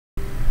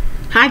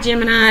Hi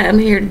Gemini, I'm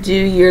here to do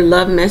your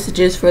love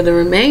messages for the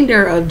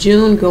remainder of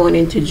June going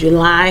into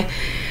July.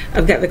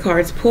 I've got the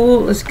cards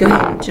pulled. Let's go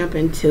ahead and jump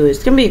into it.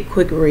 It's going to be a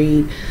quick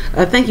read.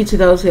 Thank you to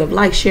those who have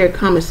liked, shared,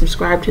 commented,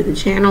 subscribed to the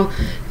channel.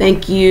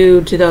 Thank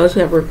you to those who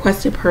have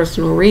requested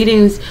personal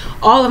readings.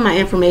 All of my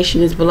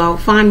information is below.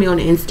 Find me on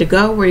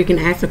Instago where you can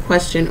ask a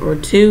question or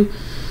two.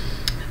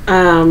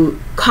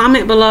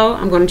 Comment below.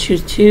 I'm going to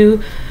choose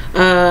two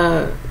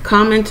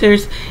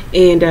commenters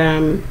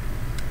and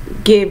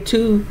give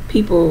two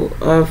people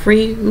a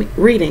free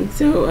reading.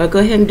 So go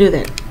ahead and do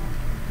that.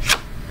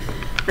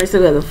 Alright, so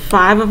we have the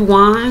Five of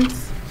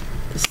Wands,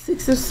 the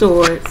Six of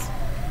Swords,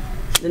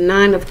 the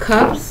Nine of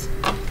Cups,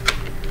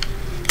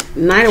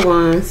 Knight of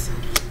Wands,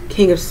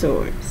 King of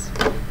Swords.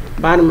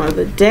 Bottom of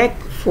the deck,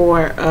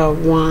 Four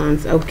of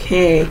Wands.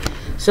 Okay,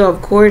 so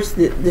of course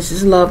this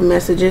is love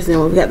messages,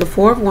 and we've got the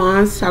Four of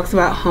Wands, talks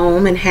about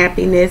home and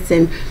happiness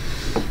and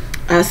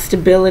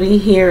stability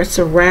here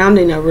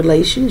surrounding a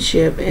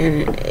relationship,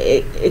 and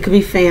it could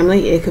be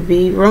family, it could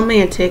be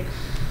romantic.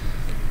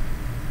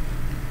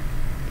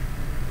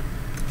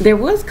 There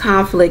was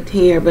conflict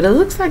here, but it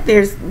looks like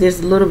there's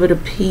a little bit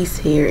of peace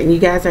here, and you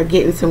guys are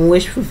getting some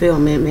wish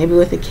fulfillment, maybe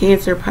with a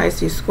Cancer,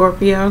 Pisces,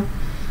 Scorpio.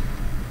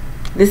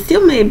 This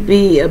still may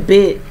be a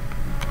bit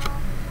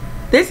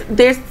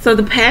so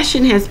the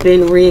passion has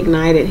been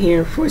reignited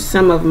here for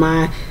some of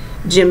my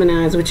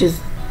Geminis, which is,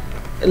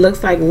 it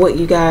looks like what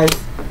you guys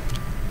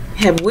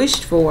have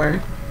wished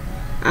for,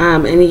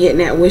 and you're getting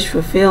that wish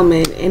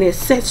fulfillment, and it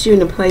sets you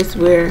in a place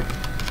where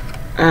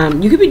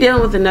you could be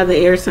dealing with another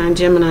air sign,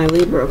 Gemini,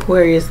 Libra,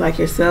 Aquarius like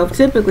yourself.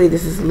 Typically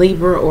this is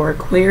Libra or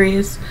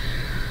Aquarius.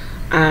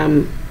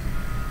 The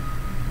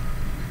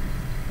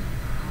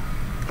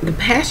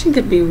passion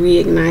could be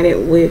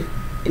reignited with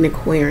an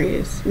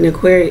Aquarius.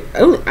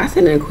 Oh, I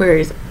said an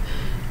Aquarius.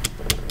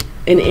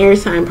 An air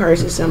sign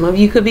person. Some of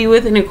you could be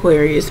with an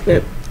Aquarius,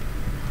 but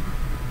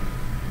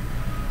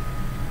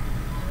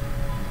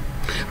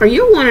or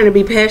you're wanting to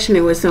be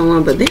passionate with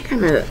someone, but they're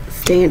kind of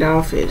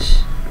standoffish.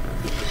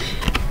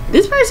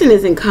 This person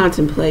is in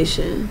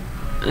contemplation.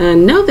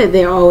 Know that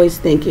they're always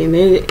thinking.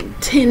 They're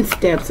 10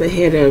 steps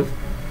ahead of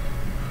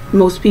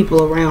most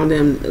people around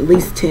them, at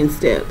least 10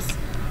 steps,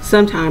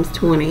 sometimes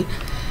 20.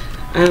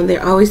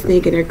 They're always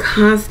thinking. They're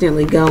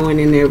constantly going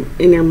in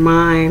their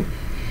mind.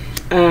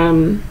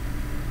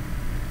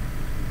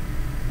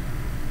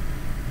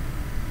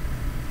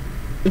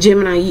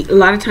 Gemini, a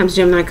lot of times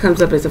Gemini comes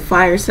up as a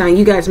fire sign.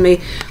 You guys may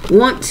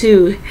want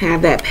to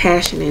have that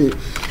passion and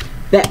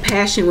that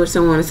passion with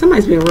someone, and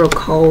somebody's being real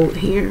cold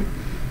here,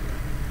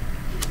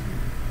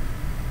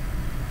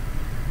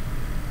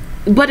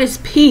 but it's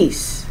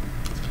peace.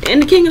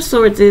 And the King of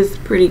Swords is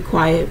pretty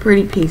quiet,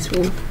 pretty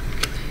peaceful,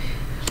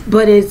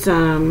 but it's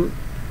not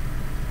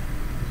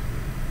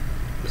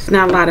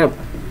a lot of,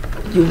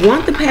 you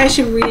want the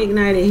passion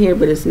reignited here,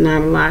 but it's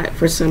not a lot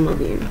for some of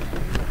you.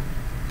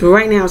 But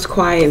right now it's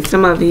quiet, and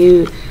some of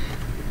you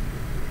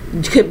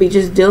could be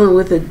just dealing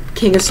with a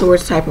King of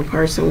Swords type of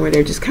person where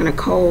they're just kind of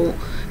cold,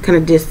 kind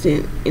of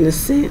distant in a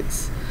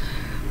sense.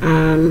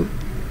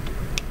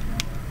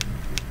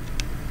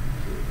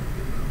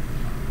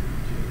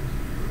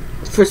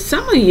 For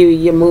some of you,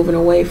 you're moving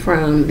away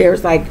from,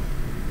 there's like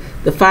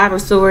the Five of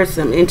Swords,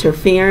 some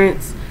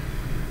interference,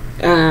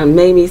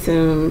 maybe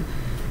some,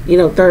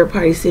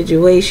 third-party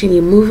situation.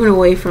 You're moving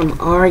away from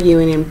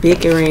arguing and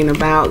bickering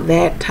about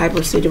that type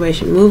of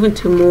situation, moving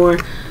to more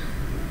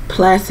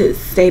placid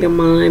state of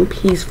mind,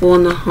 peaceful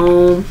in the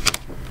home.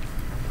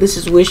 This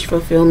is wish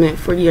fulfillment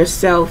for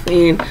yourself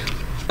and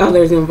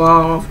others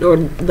involved, or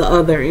the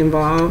other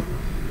involved.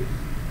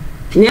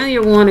 Now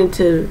you're wanting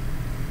to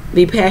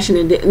be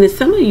passionate, and then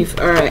some of you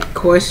are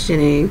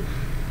questioning,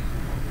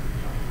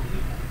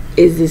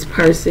 is this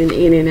person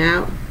in and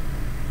out?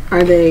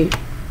 Are they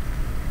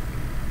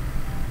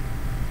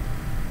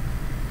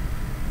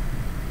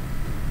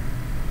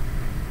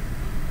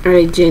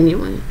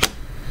genuine?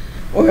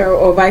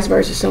 Or vice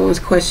versa, someone's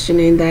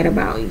questioning that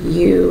about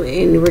you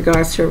in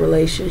regards to a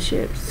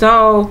relationship.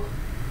 So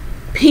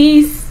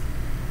peace,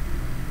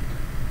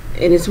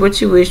 and it's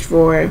what you wish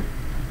for.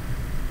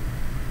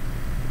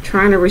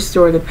 Trying to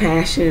restore the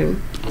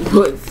passion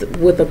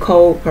with a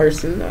cold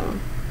person, though,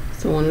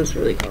 someone who's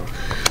really cold.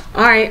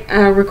 Alright,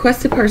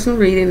 request a personal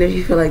reading if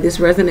you feel like this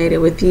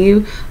resonated with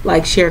you.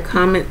 Like, share,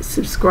 comment,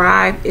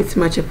 subscribe. It's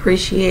much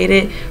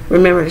appreciated.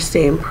 Remember to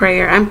stay in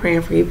prayer. I'm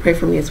praying for you. Pray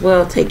for me as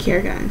well. Take care,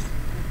 guys.